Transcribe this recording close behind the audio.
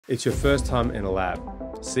It's your first time in a lab.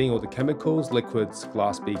 Seeing all the chemicals, liquids,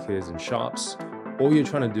 glass beakers, and sharps, all you're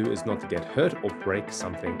trying to do is not to get hurt or break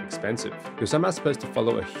something expensive. You're somehow supposed to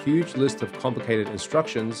follow a huge list of complicated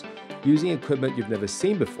instructions using equipment you've never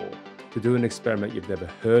seen before to do an experiment you've never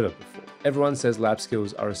heard of before. Everyone says lab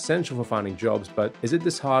skills are essential for finding jobs, but is it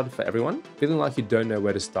this hard for everyone? Feeling like you don't know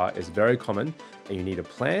where to start is very common, and you need a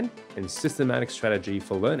plan and systematic strategy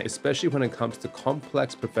for learning, especially when it comes to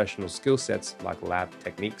complex professional skill sets like lab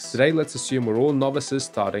techniques. Today, let's assume we're all novices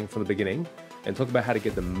starting from the beginning and talk about how to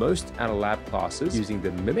get the most out of lab classes using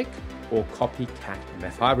the mimic or copycat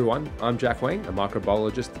method. Hi everyone, I'm Jack Wang, a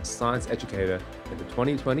microbiologist, science educator, and the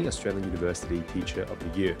 2020 Australian University Teacher of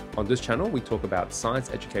the Year. On this channel, we talk about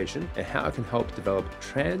science education and how it can help develop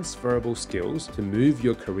transferable skills to move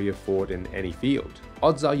your career forward in any field.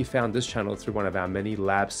 Odds are you found this channel through one of our many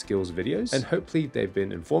lab skills videos, and hopefully they've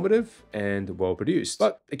been informative and well produced.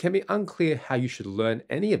 But it can be unclear how you should learn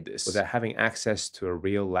any of this without having access to a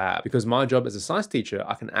real lab. Because my job as a science teacher,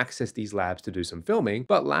 I can access these labs to do some filming,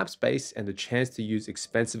 but lab space and the chance to use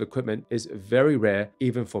expensive equipment is very rare,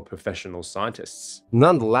 even for professional scientists.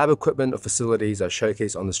 None of the lab equipment or facilities I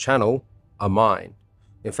showcase on this channel are mine.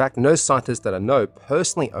 In fact, no scientist that I know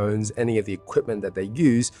personally owns any of the equipment that they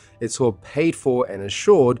use. It's all paid for and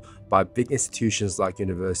assured by big institutions like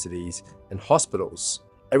universities and hospitals.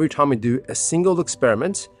 Every time we do a single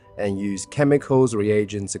experiment and use chemicals,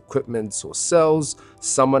 reagents, equipment, or cells,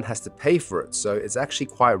 someone has to pay for it. So it's actually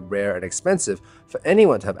quite rare and expensive for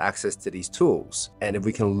anyone to have access to these tools. And if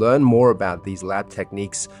we can learn more about these lab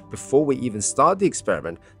techniques before we even start the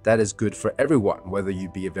experiment, that is good for everyone, whether you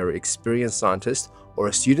be a very experienced scientist or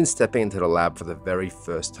a student stepping into the lab for the very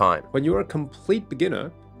first time. When you're a complete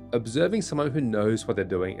beginner, observing someone who knows what they're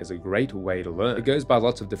doing is a great way to learn. It goes by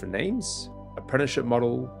lots of different names: apprenticeship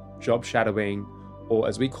model, job shadowing, or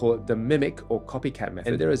as we call it, the mimic or copycat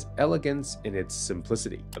method. And there is elegance in its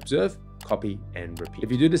simplicity. Observe, copy, and repeat. If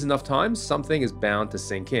you do this enough times, something is bound to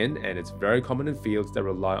sink in, and it's very common in fields that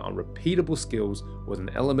rely on repeatable skills with an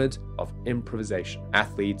element of improvisation.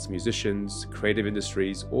 Athletes, musicians, creative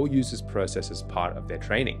industries all use this process as part of their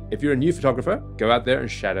training. If you're a new photographer, go out there and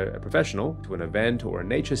shadow a professional to an event or a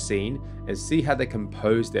nature scene and see how they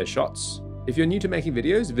compose their shots. If you're new to making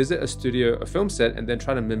videos, visit a studio or film set and then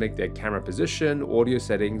try to mimic their camera position, audio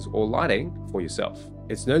settings, or lighting for yourself.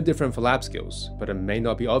 It's no different for lab skills, but it may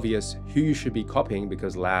not be obvious who you should be copying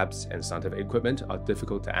because labs and scientific equipment are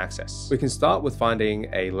difficult to access. We can start with finding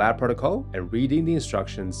a lab protocol and reading the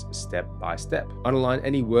instructions step by step. Underline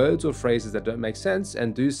any words or phrases that don't make sense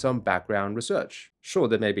and do some background research. Sure,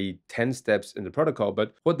 there may be 10 steps in the protocol,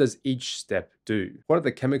 but what does each step do? What are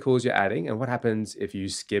the chemicals you're adding, and what happens if you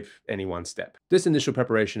skip any one step? This initial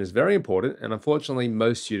preparation is very important, and unfortunately,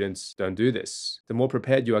 most students don't do this. The more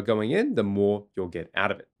prepared you are going in, the more you'll get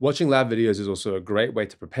out of it. Watching lab videos is also a great way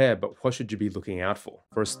to prepare, but what should you be looking out for?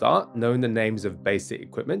 For a start, knowing the names of basic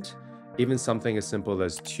equipment. Even something as simple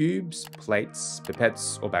as tubes, plates,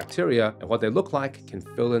 pipettes, or bacteria, and what they look like can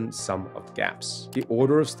fill in some of the gaps. The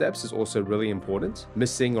order of steps is also really important.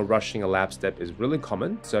 Missing or rushing a lab step is really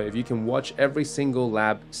common, so if you can watch every single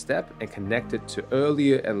lab step and connect it to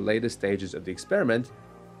earlier and later stages of the experiment,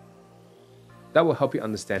 that will help you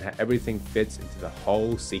understand how everything fits into the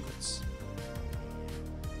whole sequence.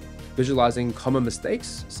 Visualizing common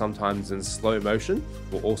mistakes, sometimes in slow motion,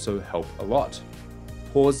 will also help a lot.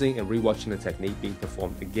 Pausing and rewatching the technique being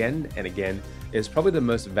performed again and again is probably the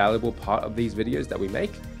most valuable part of these videos that we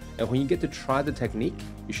make. And when you get to try the technique,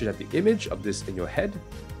 you should have the image of this in your head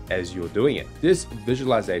as you're doing it. This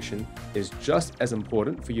visualization is just as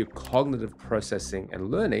important for your cognitive processing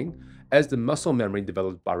and learning as the muscle memory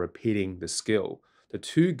developed by repeating the skill. The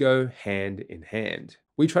two go hand in hand.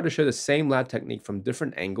 We try to show the same lab technique from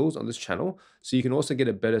different angles on this channel, so you can also get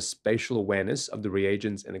a better spatial awareness of the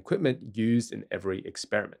reagents and equipment used in every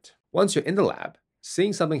experiment. Once you're in the lab,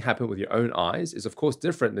 seeing something happen with your own eyes is of course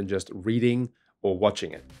different than just reading or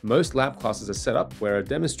watching it. Most lab classes are set up where a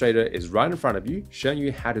demonstrator is right in front of you, showing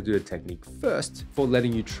you how to do the technique first before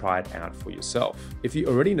letting you try it out for yourself. If you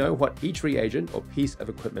already know what each reagent or piece of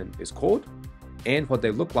equipment is called and what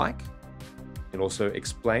they look like, and also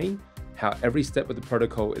explain how every step of the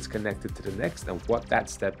protocol is connected to the next and what that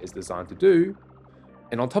step is designed to do.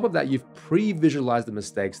 And on top of that, you've pre-visualized the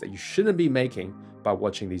mistakes that you shouldn't be making by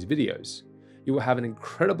watching these videos. You will have an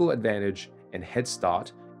incredible advantage and head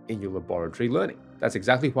start in your laboratory learning. That's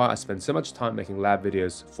exactly why I spend so much time making lab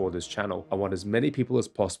videos for this channel. I want as many people as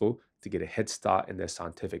possible to get a head start in their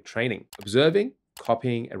scientific training. Observing,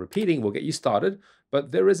 Copying and repeating will get you started,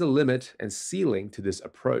 but there is a limit and ceiling to this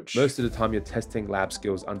approach. Most of the time you're testing lab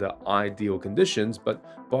skills under ideal conditions,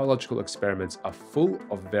 but biological experiments are full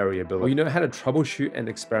of variability. Well, you know how to troubleshoot and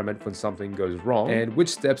experiment when something goes wrong, and which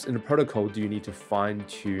steps in the protocol do you need to fine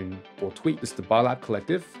tune or tweak. This is the Biolab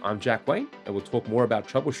Collective. I'm Jack Wang, and we'll talk more about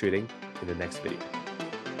troubleshooting in the next video.